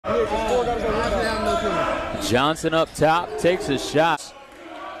Johnson up top, takes a shot.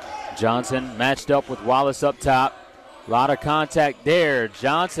 Johnson matched up with Wallace up top. A lot of contact there.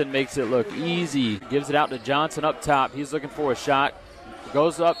 Johnson makes it look easy. Gives it out to Johnson up top. He's looking for a shot.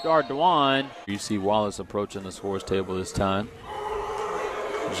 Goes up to Ardoin. You see Wallace approaching the scores table this time.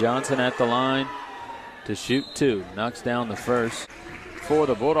 Johnson at the line to shoot two. Knocks down the first for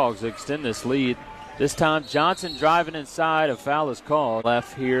the Bulldogs to extend this lead. This time Johnson driving inside. A foul is called.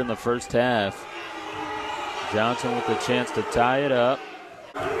 Left here in the first half. Johnson with the chance to tie it up.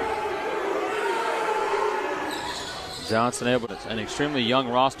 Johnson able to, an extremely young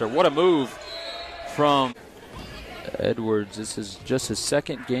roster. What a move from Edwards. This is just his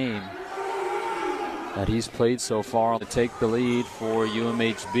second game that he's played so far to take the lead for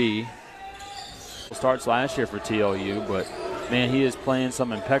UMHB. Starts last year for TLU, but man, he is playing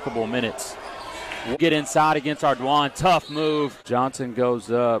some impeccable minutes. We'll get inside against Ardoin. Tough move. Johnson goes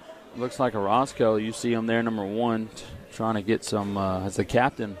up. Looks like a Roscoe. You see him there, number one, trying to get some, as the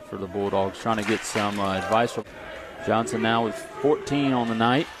captain for the Bulldogs, trying to get some advice from Johnson now with 14 on the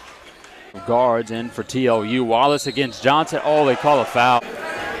night. Guards in for TLU. Wallace against Johnson. Oh, they call a foul.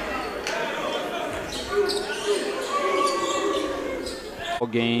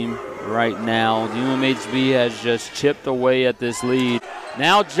 Game right now. UMHB has just chipped away at this lead.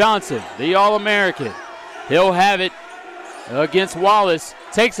 Now Johnson, the All-American. He'll have it against Wallace.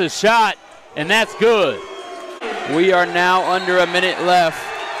 Takes a shot, and that's good. We are now under a minute left.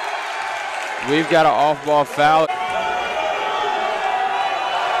 We've got an off-ball foul.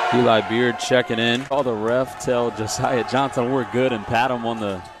 Eli Beard checking in. All the ref tell Josiah Johnson we're good and pat him on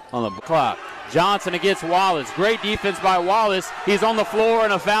the clock. Johnson against Wallace. Great defense by Wallace. He's on the floor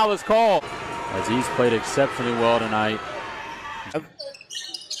and a foul is called. As he's played exceptionally well tonight.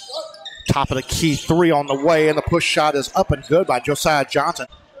 Top of the key, three on the way, and the push shot is up and good by Josiah Johnson.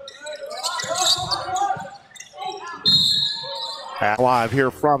 Live here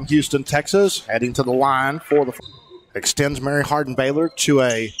from Houston, Texas, heading to the line for the extends Mary Hardin Baylor to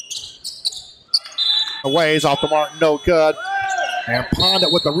a ways off the mark, no good. And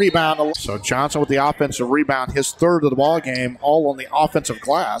Pondit with the rebound. So Johnson with the offensive rebound, his third of the ball game, all on the offensive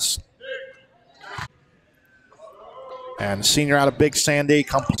glass. And senior out of Big Sandy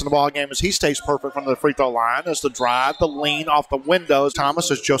comes in the ball game as he stays perfect from the free throw line. As the drive, the lean off the windows. Thomas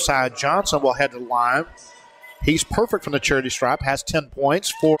as Josiah Johnson will head to the line. He's perfect from the charity stripe, has 10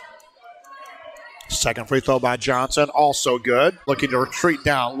 points. Second free throw by Johnson, also good. Looking to retreat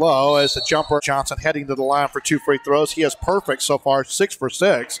down low as the jumper. Johnson heading to the line for two free throws. He is perfect so far, 6 for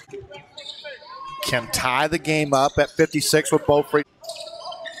 6. Can tie the game up at 56 with both free.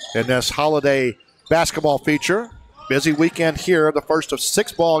 In this holiday basketball feature. Busy weekend here, the first of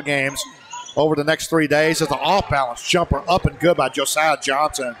 6 ball games over the next 3 days. As the off-balance jumper up and good by Josiah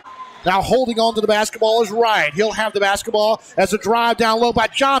Johnson. Now holding on to the basketball is Wright. He'll have the basketball as a drive down low by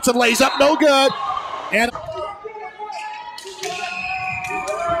Johnson. Lays up, no good. And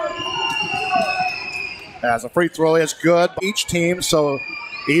as a free throw is good by each team, so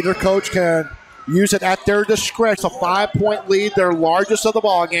either coach can use it at their discretion. It's a 5-point lead, their largest of the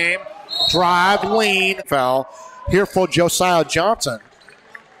ball game. Drive, lean, foul. Here for Josiah Johnson.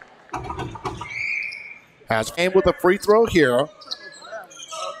 Has game with a free throw here.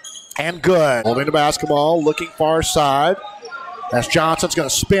 And good. Holding the basketball, looking far side. As Johnson's going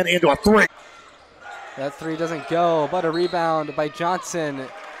to spin into a three. That three doesn't go, but a rebound by Johnson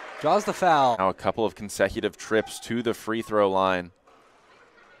draws the foul. Now a couple of consecutive trips to the free throw line.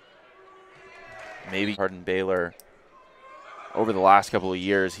 Maybe Hardin Baylor. Over the last couple of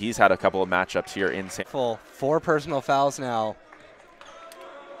years, he's had a couple of matchups here in San. 4 personal fouls now.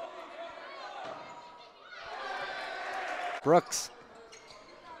 Brooks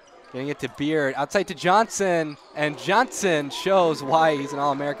getting it to Beard, outside to Johnson, and Johnson shows why he's an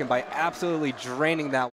All-American by absolutely draining that.